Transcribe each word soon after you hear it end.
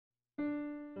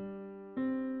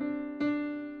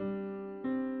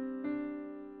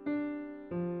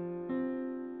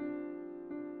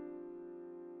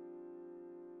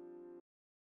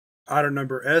Item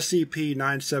Number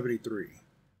SCP-973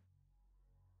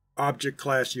 Object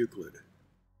Class Euclid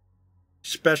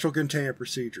Special Containment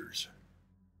Procedures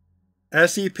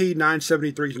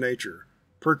SCP-973's nature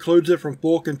precludes it from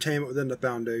full containment within the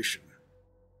Foundation.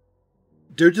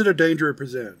 Due to the danger it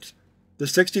presents, the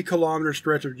 60-kilometer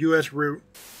stretch of U.S. route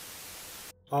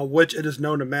on which it is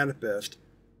known to manifest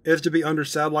is to be under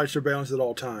satellite surveillance at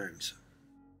all times.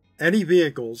 Any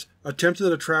vehicles attempting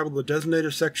to travel the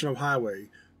designated section of highway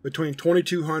between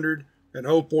 2200 and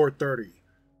 0430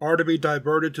 are to be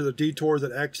diverted to the detours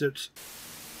and exits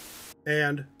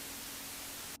and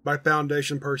by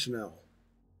Foundation personnel.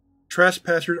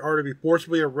 Trespassers are to be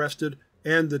forcibly arrested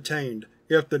and detained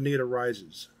if the need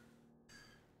arises.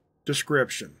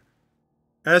 Description: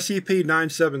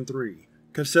 SCP-973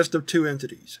 consists of two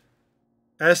entities.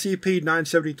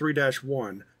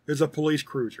 SCP-973-1 is a police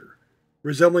cruiser,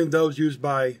 resembling those used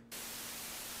by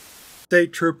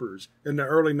state troopers in the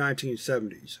early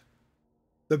 1970s.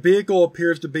 The vehicle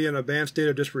appears to be in an advanced state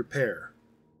of disrepair.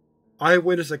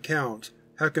 Eyewitness accounts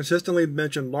have consistently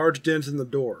mentioned large dents in the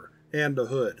door and the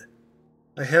hood,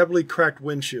 a heavily cracked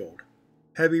windshield,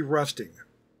 heavy rusting,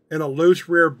 and a loose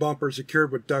rear bumper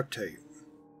secured with duct tape.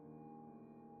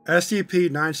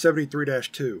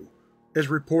 SCP-973-2 is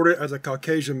reported as a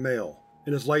Caucasian male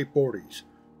in his late 40s,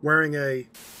 wearing a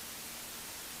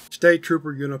state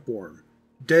trooper uniform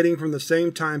dating from the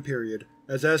same time period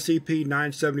as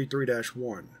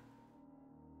SCP-973-1.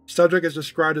 Subject is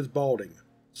described as balding,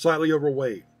 slightly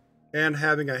overweight, and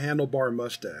having a handlebar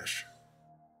mustache.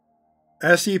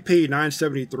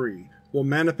 SCP-973 will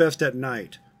manifest at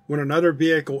night when another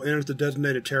vehicle enters the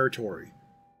designated territory,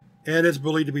 and is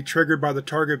believed to be triggered by the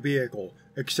target vehicle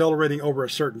accelerating over a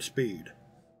certain speed.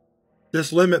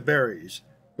 This limit varies,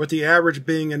 with the average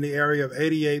being in the area of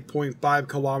 88.5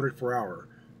 km/h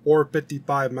or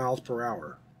 55 miles per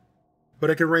hour,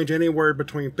 but it can range anywhere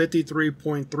between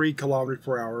 53.3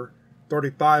 km/h,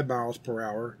 35 miles per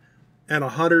hour, and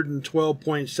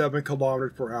 112.7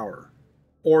 km/h,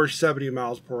 or 70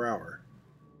 miles per hour.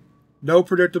 No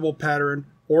predictable pattern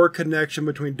or connection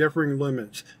between differing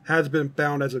limits has been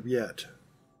found as of yet.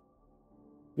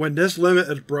 When this limit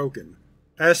is broken,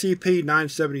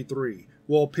 SCP-973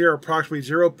 will appear approximately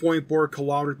 0.4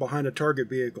 km behind the target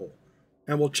vehicle,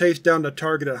 and will chase down the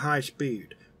target at high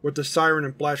speed, with the siren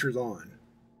and flashers on.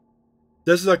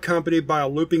 This is accompanied by a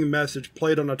looping message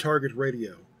played on the target's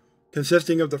radio,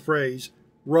 consisting of the phrase,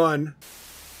 "Run."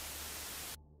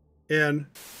 In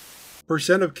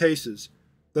 % of cases,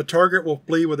 the target will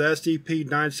flee with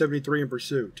SCP-973 in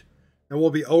pursuit, and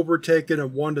will be overtaken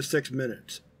in 1 to 6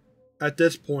 minutes. At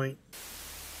this point,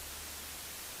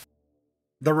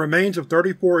 the remains of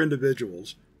 34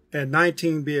 individuals and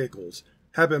 19 vehicles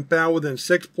have been found within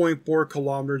 6.4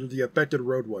 km of the affected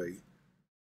roadway.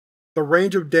 The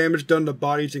range of damage done to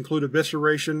bodies include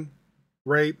evisceration,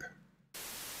 rape,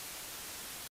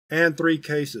 and 3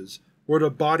 cases where the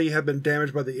body had been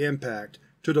damaged by the impact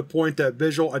to the point that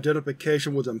visual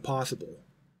identification was impossible.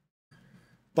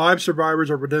 5 survivors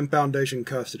are within Foundation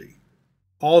custody,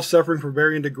 all suffering from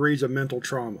varying degrees of mental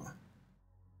trauma.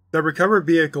 The recovered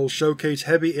vehicles showcase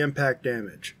heavy impact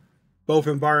damage, both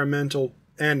environmental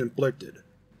and inflicted,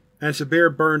 and severe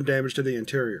burn damage to the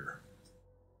interior.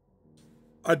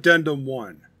 Addendum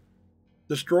 1.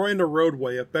 Destroying the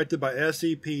roadway affected by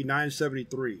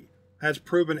SCP-973 has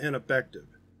proven ineffective.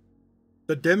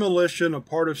 The demolition of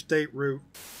part of State Route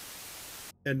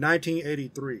in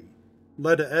 1983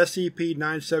 led to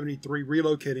SCP-973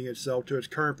 relocating itself to its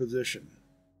current position.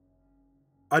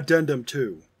 Addendum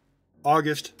 2.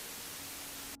 August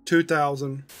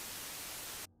 2000.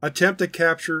 Attempt to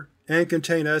capture and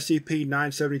contain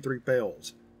SCP-973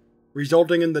 fails,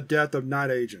 resulting in the death of 9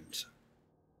 agents.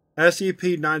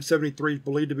 SCP-973 is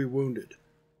believed to be wounded,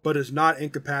 but is not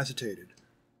incapacitated,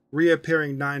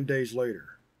 reappearing 9 days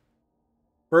later.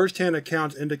 First-hand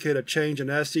accounts indicate a change in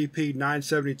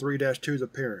SCP-973-2's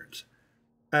appearance,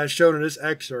 as shown in this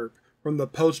excerpt from the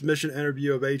post-mission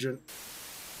interview of Agent.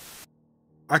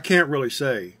 I can't really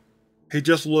say. He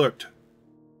just looked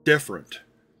different.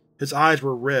 His eyes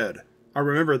were red, I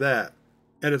remember that,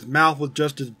 and his mouth was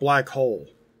just this black hole.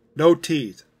 No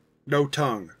teeth, no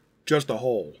tongue, just a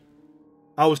hole.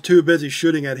 I was too busy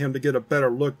shooting at him to get a better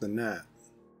look than that.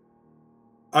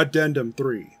 Addendum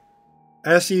 3.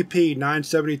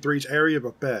 SCP-973's area of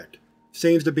effect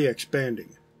seems to be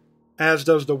expanding, as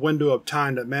does the window of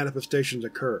time that manifestations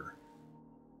occur.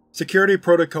 Security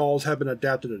protocols have been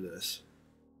adapted to this.